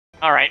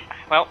Alright,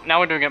 well, now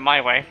we're doing it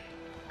my way.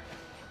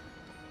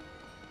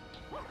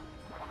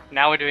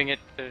 Now we're doing it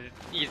the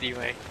easy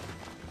way.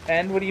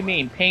 And what do you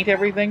mean? Paint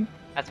everything?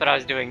 That's what I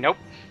was doing. Nope.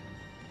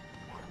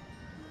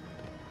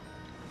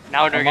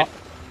 Now we're doing it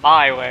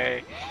my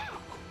way.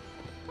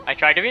 I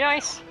tried to be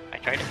nice. I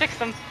tried to fix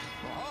them.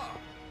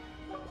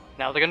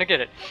 Now they're gonna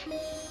get it.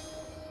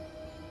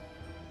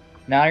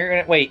 Now you're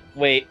gonna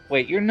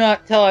wait. You're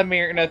not telling me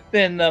you're gonna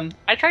thin them.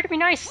 I tried to be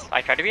nice.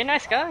 I tried to be a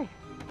nice guy.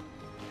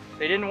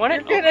 They didn't want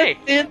it. You're Okay.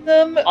 gonna thin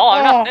them. Oh,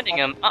 I'm not thinning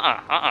them.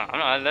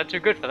 No, they're too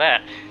good for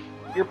that.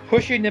 You're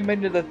pushing them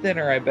into the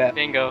thinner, I bet.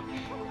 Bingo.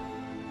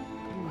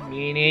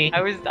 Meanie.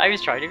 I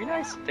was trying to be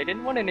nice. They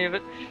didn't want any of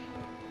it.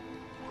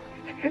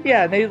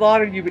 Yeah, they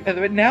lauded you because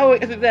of it. Now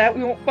because of that,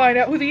 we won't find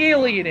out who the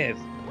alien is.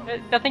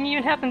 Nothing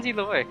even happens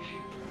either way.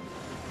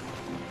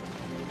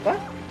 What?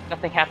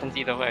 Nothing happens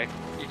either way.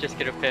 You just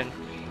get a pin.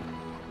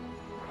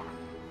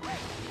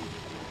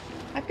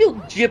 I feel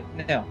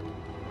gypped now.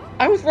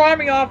 I was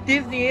rhyming off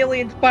Disney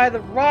aliens by the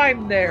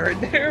rhyme there,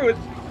 and there was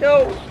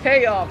no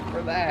payoff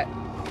for that.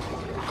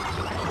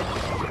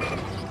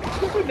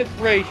 Goodness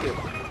gracious.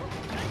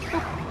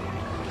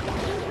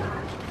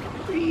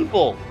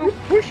 Evil. You're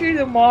pushing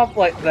them off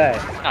like that.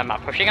 I'm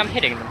not pushing, I'm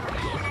hitting them.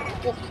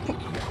 Well,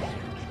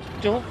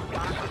 don't.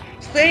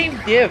 Same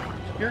diff.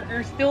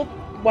 You're still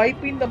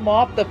wiping them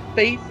off the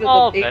face of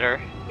All the better.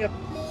 Yep.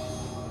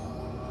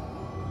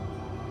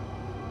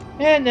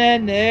 And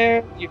then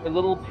there's your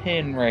little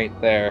pin right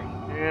there.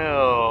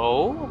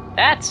 No,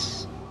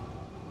 that's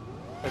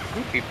the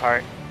goofy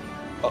part.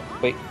 Oh,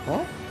 wait,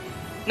 what?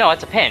 No,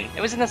 it's a pin.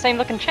 It was in the same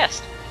looking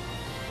chest.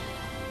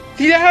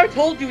 See, that's how I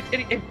told you it's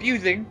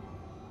confusing.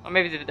 Or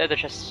maybe the other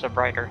chests are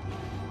brighter.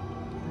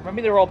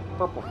 Remember, they're all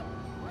purple.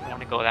 I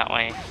want to go that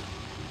way.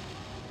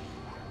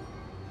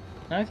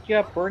 Nice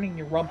job burning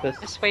your rumpus.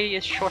 This way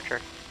is shorter.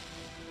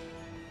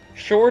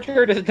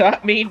 Shorter does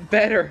not mean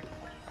better.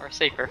 Or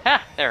safer.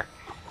 Ha! There.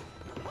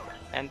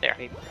 And there.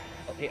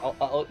 Okay,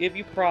 I'll give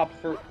you props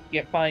for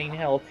finding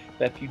health,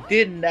 but if you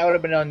didn't, that would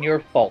have been on your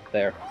fault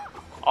there.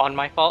 On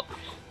my fault?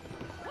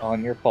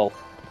 On your fault.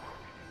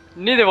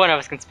 Neither one of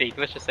us can speak,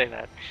 let's just say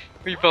that.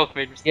 We both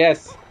made mistakes.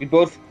 Yes, we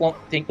both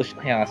flunked English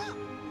class.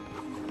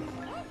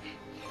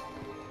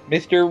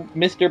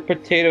 Mr.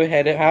 Potato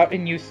Head, how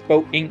can you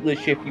spoke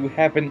English if you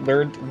haven't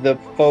learned the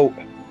folk?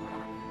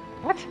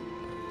 What?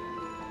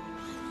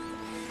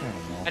 I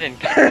don't know. I didn't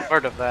get a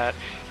word of that.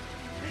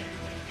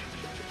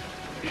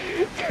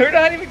 They're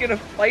not even gonna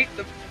fight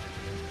the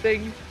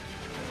thing.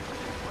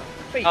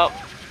 Wait, Oh.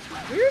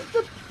 where's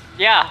the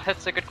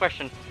That's a good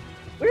question.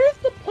 where's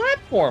the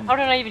platform? How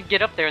did I even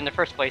get up there in the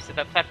first place if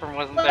that platform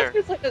wasn't Well, there?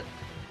 that's just like a...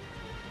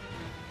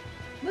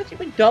 Unless you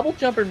can double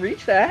jump and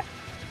reach that,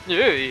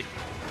 Yay.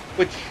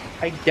 which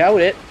I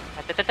doubt it.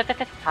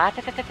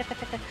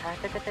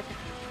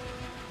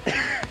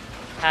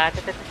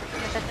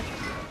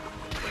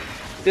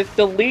 Just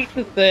delete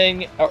the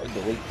thing, or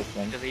delete the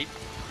thing. Delete.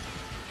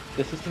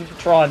 This isn't the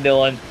Tron,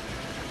 Dylan.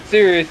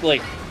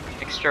 Seriously.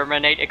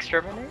 Exterminate,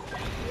 exterminate?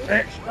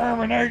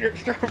 Exterminate,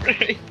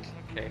 exterminate.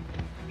 Okay.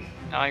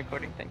 Now I'm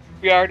quoting things.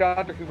 We are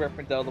Doctor Who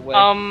reference out of the way.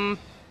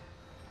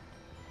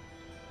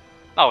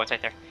 Oh, it's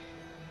right there.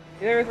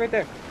 There it is right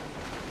there.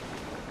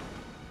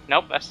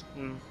 Nope, that's...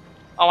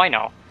 Oh, I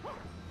know.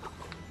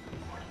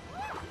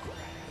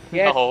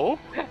 Yes. Oh?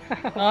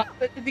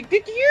 The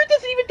deer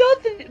doesn't even does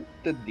it.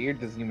 The deer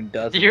doesn't even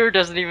does it. Deer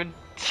doesn't even...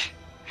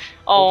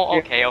 Oh,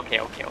 okay.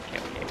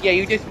 Yeah,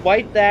 you just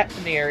wipe that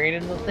in the area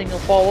and the thing will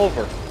fall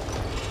over.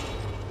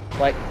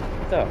 Like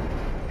so.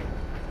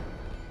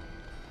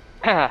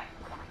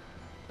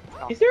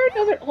 Is there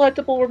another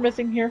collectible we're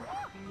missing here?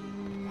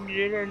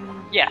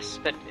 Yes,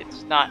 but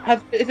it's not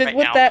Is it right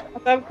with now. that?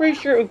 I'm pretty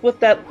sure it was with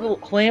that little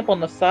clamp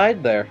on the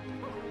side there.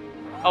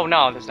 Oh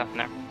no, there's nothing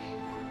there.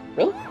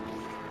 Really?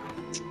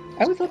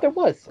 I always thought there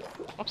was.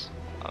 Oops.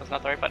 That was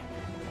not the right button.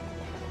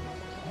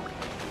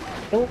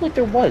 It looked like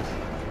there was.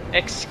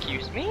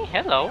 Excuse me?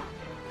 Hello?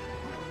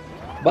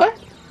 What?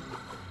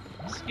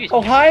 Excuse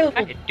Oh, me. hi, I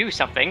little, could do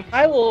something.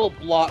 hi, little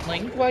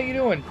blotlings. What are you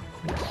doing?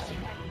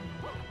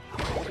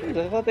 Jeez,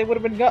 I thought they would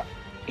have been got.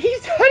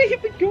 He's not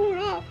even going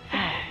up.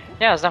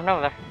 Yeah, there's nothing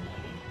over there.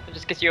 It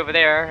just gets you over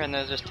there, and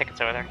there's just tickets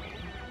over there.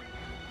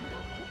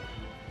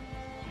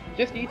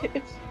 Just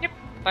e-tickets? Yep,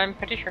 I'm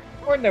pretty sure.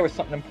 Or there was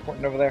something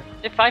important over there.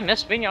 If I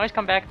miss, we can always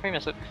come back if we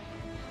miss it.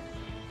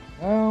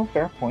 Oh,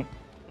 fair point.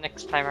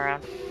 Next time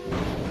around.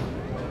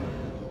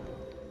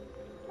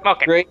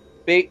 Okay. Great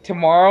big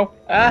tomorrow.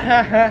 Ah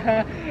ha ha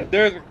ha.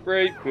 There's a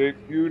great big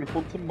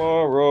beautiful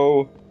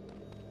tomorrow.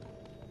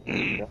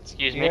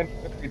 Excuse me. And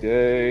every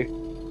day.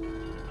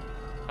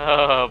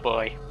 Oh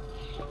boy.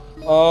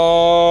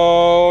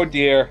 Oh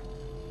dear.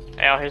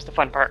 Now here's the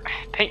fun part.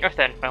 Paint or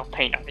thin? Well,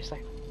 paint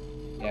obviously.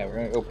 Yeah, we're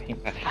gonna go paint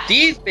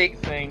these big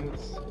things.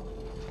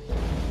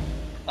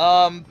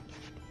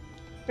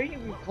 Maybe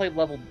we play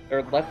level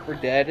or Left 4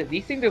 Dead.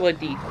 These things are like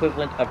the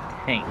equivalent of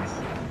tanks.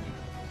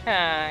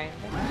 Hi.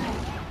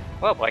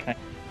 Oh boy.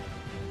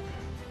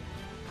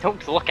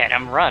 Don't look at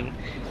him, run.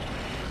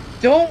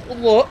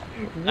 Don't look!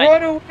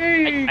 Run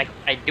away!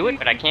 I do it,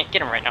 but I can't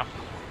get him right now.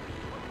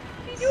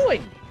 What are you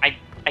doing?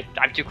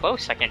 I'm too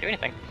close. I can't do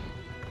anything.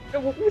 No,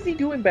 what was he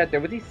doing back there?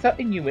 Was he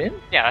sucking you in?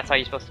 Yeah, that's how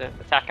you're supposed to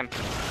attack him.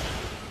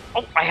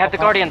 Oh, I have the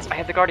guardians. I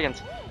have the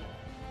guardians.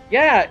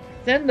 Yeah,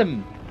 send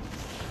them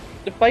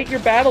to fight your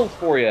battles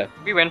for you.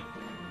 We win.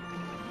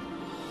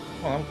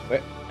 Oh,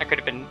 wait. That could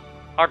have been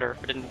harder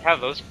if I didn't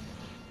have those.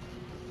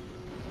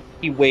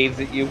 He waves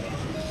at you.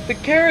 The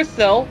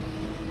carousel?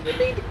 You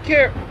need to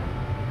care.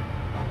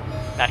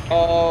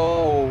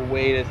 Oh,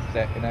 wait a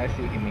second. I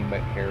see what you mean by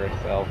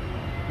carousel.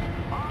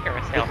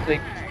 Carousel. This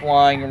thing's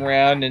flying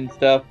around and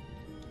stuff.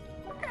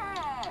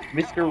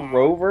 Mr.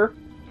 Rover?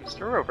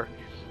 Mr. Rover.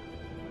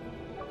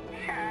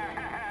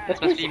 This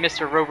must be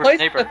Mr. Rover's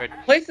neighborhood.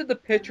 The place in the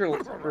picture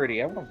looks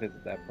pretty. I want to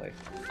visit that place.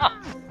 Ah.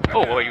 Oh,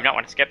 well, you not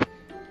want to skip.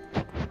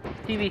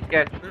 TV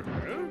sketch.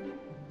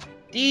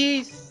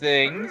 These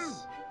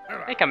things...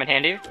 They come in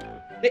handy.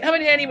 They come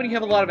in handy when you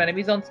have a lot of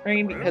enemies on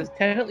screen, because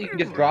technically you can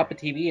just drop a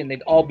TV and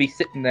they'd all be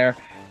sitting there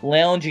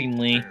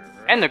loungingly.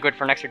 And they're good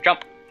for an extra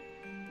jump.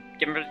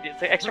 Give them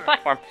the extra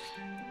platform.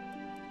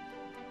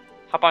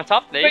 Hop on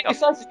top, there you go.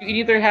 You can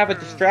either have a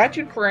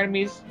distraction for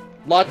enemies,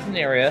 lots in the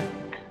area,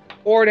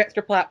 or an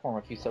extra platform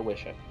if you so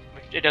wish it.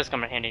 It does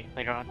come in handy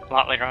later on, a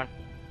lot later on.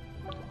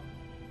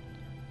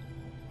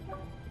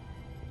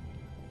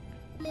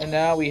 And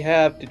now we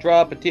have to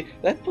drop a TV.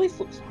 That place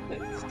looks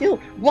still.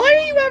 Why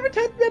are you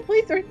advertising that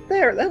place right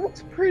there? That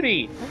looks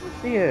pretty. Let me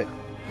see it.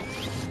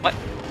 What?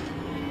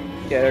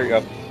 Yeah, there you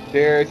go.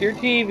 There's your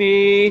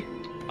TV.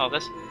 Oh,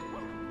 this?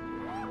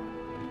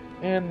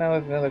 And now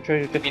there's another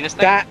treasure chest. Mean this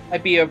thing? That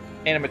might be an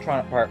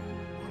animatronic part.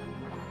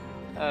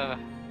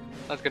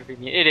 That's gonna be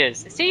me. It is.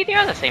 See, they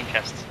are the same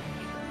chests.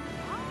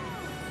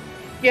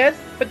 Yes,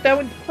 but that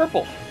one's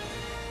purple.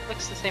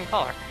 Looks the same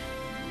color.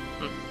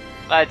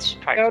 That's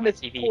probably That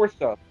just my one's TV. core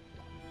stuff.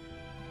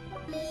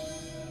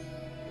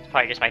 It's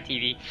probably just my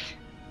TV.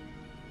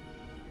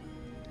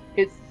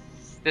 It's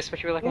Is this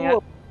what you were looking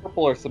at?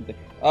 purple or something.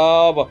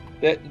 What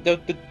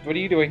are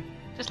you doing?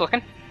 Just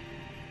looking.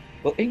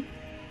 Looking?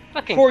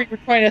 Looking. Before you were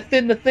trying to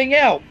thin the thing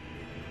out.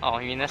 Oh,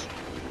 you mean this?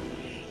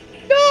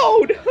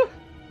 No!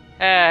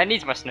 It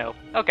needs more snow.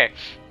 Okay.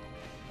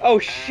 Oh,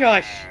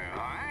 shush.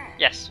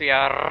 Yes, we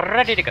are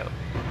ready to go.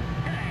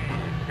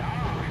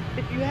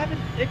 If you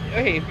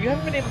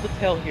haven't been able to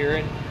tell here,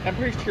 and I'm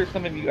pretty sure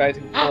some of you guys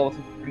who follow us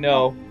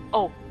know.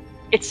 Oh,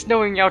 it's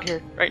snowing out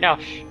here right now.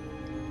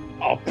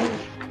 Oh,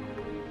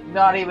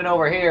 not even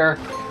over here.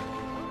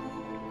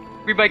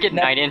 We might get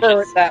 9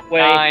 Never inches. that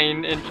way.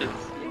 9 inches.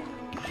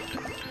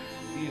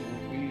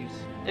 Jeez.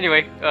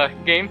 Anyway,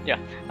 game, yeah.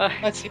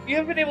 If you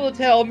haven't been able to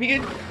tell, me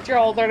and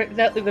Charles aren't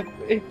exactly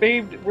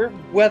we're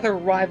weather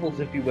rivals,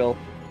 if you will.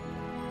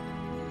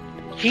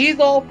 He's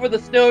all for the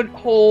snow and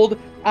cold.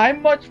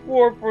 I'm much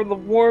more for the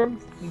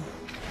warmth and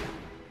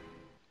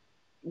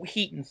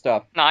heat and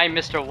stuff. No, I'm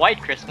Mr. White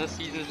Christmas.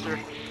 He's Mr.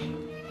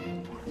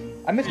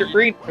 I'm Mr.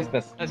 Green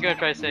Christmas. I was gonna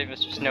try to say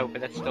Mr. Snow,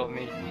 but that's still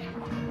me.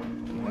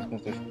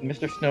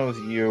 Mr. Snow's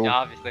you. Yeah,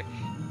 obviously.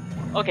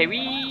 Okay,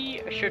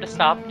 we should have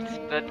stopped,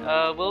 but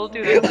we'll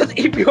do this. Let's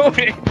keep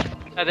going.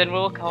 And then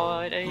we'll call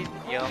it a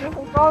video.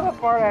 We'll call it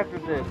apart after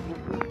this.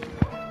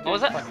 What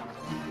was that?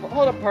 We'll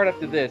hold apart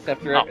after this.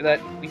 After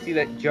that, we see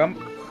that jump.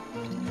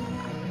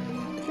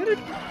 Is that a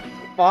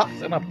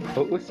fox and a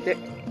pogo stick?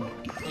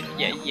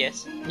 Yeah,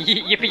 yes.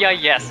 Yippee-Yi-Yay,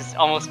 yes. It's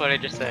almost what I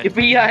just said.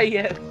 Yippee-Yi-Yay,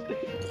 yes.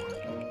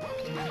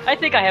 I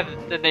think I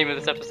have the name of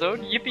this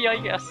episode.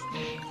 Yippee-Yi-Yay, yes.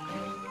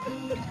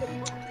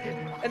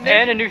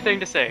 And a new thing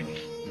to say.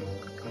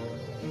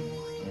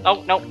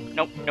 Oh, nope.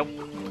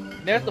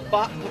 there's the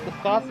fox with the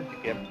sausage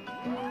again.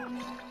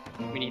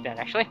 We need that,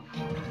 actually.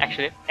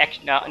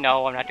 No,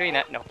 I'm not doing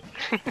that, no.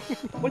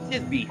 What's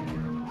his beef?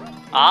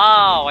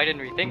 Oh, I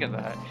didn't rethink of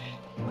that.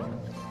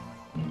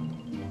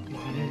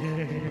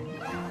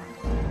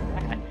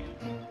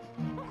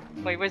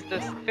 Wait, where's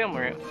this film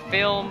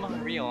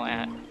reel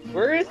at?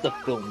 Where is the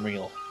film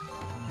reel?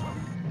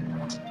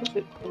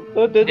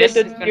 This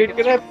is You're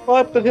gonna go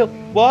up the hill.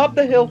 Go up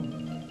the hill.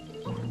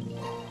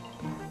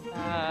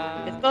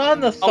 It's not on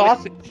the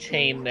sausage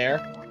chain there.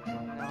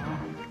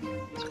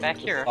 It's back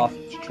here.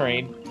 Sausage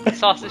train.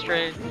 Sausage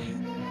train.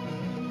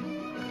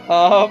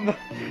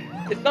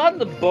 It's not in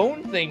the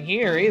bone thing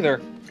here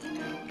either.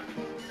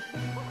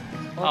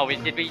 Oh,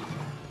 did we?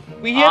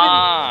 We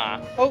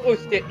have a pogo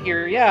stick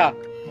here, yeah.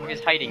 He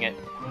was hiding it.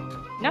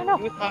 He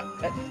was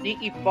not that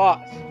sneaky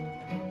fox.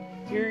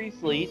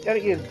 Seriously, he's gotta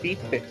get his beef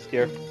fixed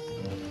here.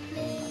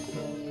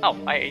 Oh,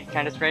 I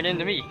kind of ran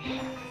into me.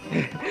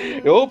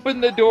 You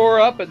open the door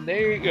up and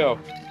there you go.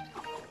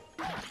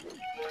 Oh,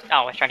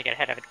 I was trying to get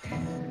ahead of it.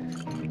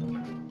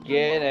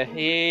 Get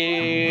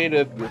ahead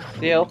of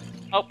yourself.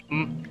 Oh,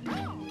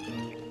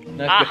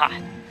 Aha!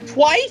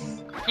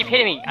 Twice? Keep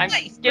hitting me. I'm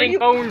Nice. getting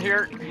boned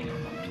here.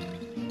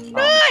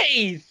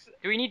 Nice!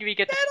 Do we need to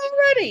get the? That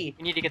already?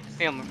 We need to get the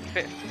film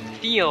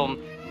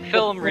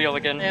reel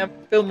again.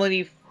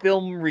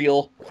 Film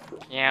reel.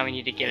 Yeah, we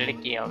need to get it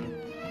again.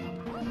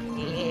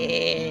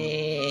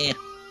 Yeah.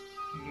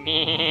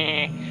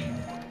 Meh.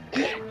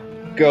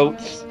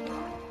 Goats.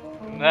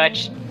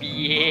 Much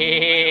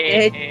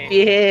It's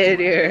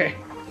better.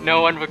 better.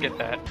 No one will get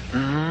that.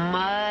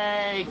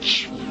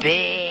 Much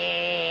better.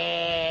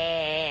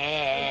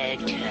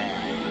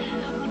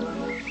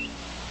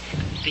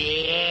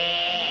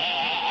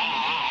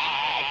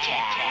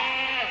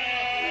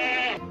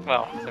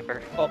 Well,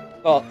 Zipper.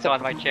 Well, It's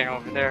on my channel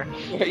over there.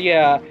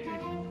 yeah.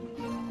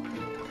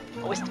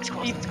 Oh, it's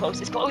close, it's close,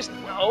 it's close!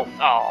 No!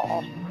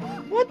 Oh.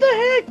 What the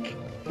heck?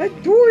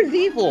 That door is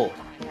evil.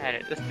 At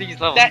it. These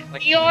levels. That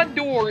like, neon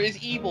door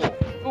is evil.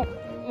 ooh,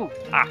 ooh,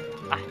 ah,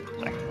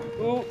 sorry.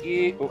 Ooh,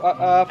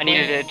 I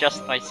needed to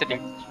adjust my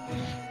sitting.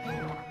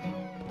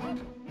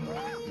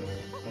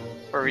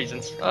 For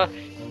reasons. Come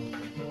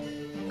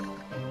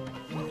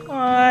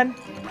on.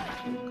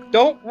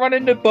 Don't run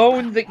into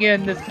bones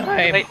again this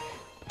time. Wait.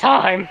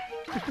 Time!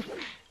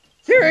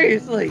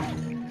 Seriously.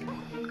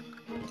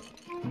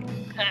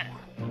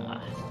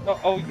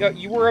 Oh,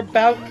 you were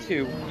about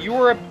to. You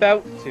were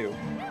about to.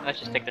 Let's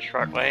just take the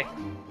short way.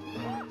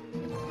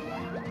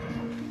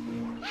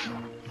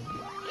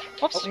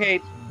 Whoops. Okay.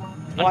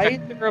 Why is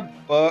there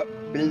a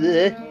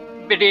biddy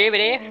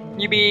Biddy.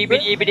 You be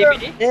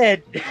biddy.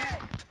 bed?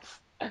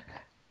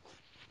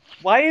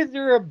 Why is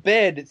there a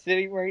bed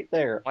sitting right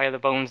there? Why are the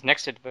bones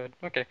next to the bed?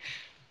 Okay.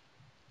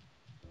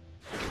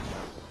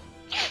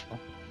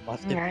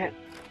 Must Alright.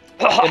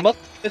 It must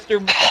Mr.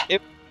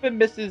 It must have been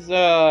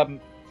Mrs.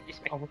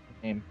 Excuse me. Oh, what's her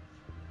name?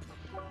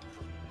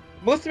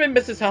 Must have been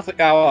Mrs.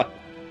 Hasagawa.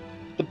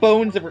 The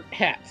bones of her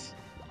hats.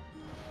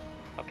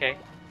 Okay.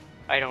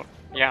 I don't.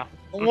 Yeah.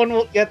 No one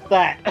will get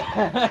that.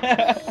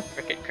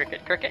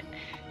 Cricket.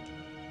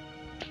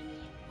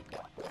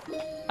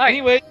 Hi.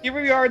 Anyway, here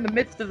we are in the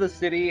midst of the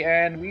city,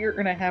 and we are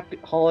gonna have to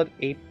call it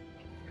a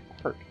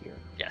park here.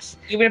 Yes.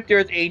 Even if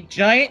there's a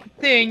giant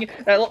thing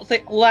that looks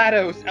like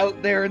GLaDOS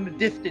out there in the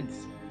distance.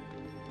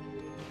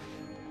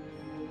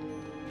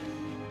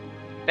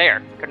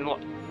 There. Couldn't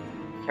look.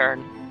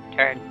 Turn.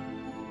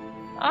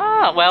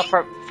 Ah, well,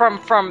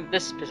 from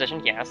this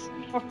position, yes.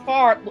 From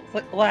afar, it looks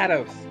like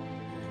GLaDOS.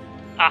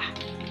 Ah,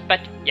 but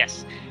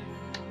yes.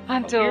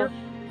 Until Here,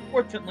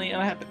 fortunately,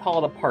 I have to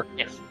call it a park.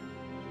 yes.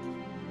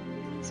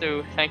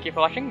 So thank you for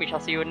watching. We shall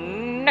see you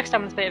next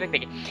time on Spay Big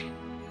Piggy.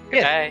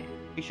 Goodbye.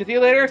 We shall see you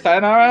later.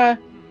 Sayonara.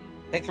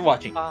 Thanks for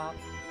watching. I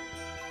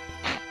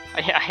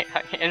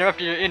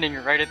interrupted your ending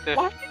right at the.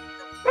 What?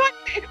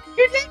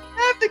 You didn't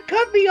have to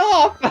cut me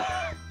off.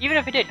 Even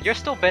if I did, you're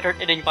still better at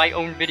editing my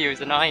own videos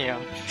than I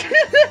am.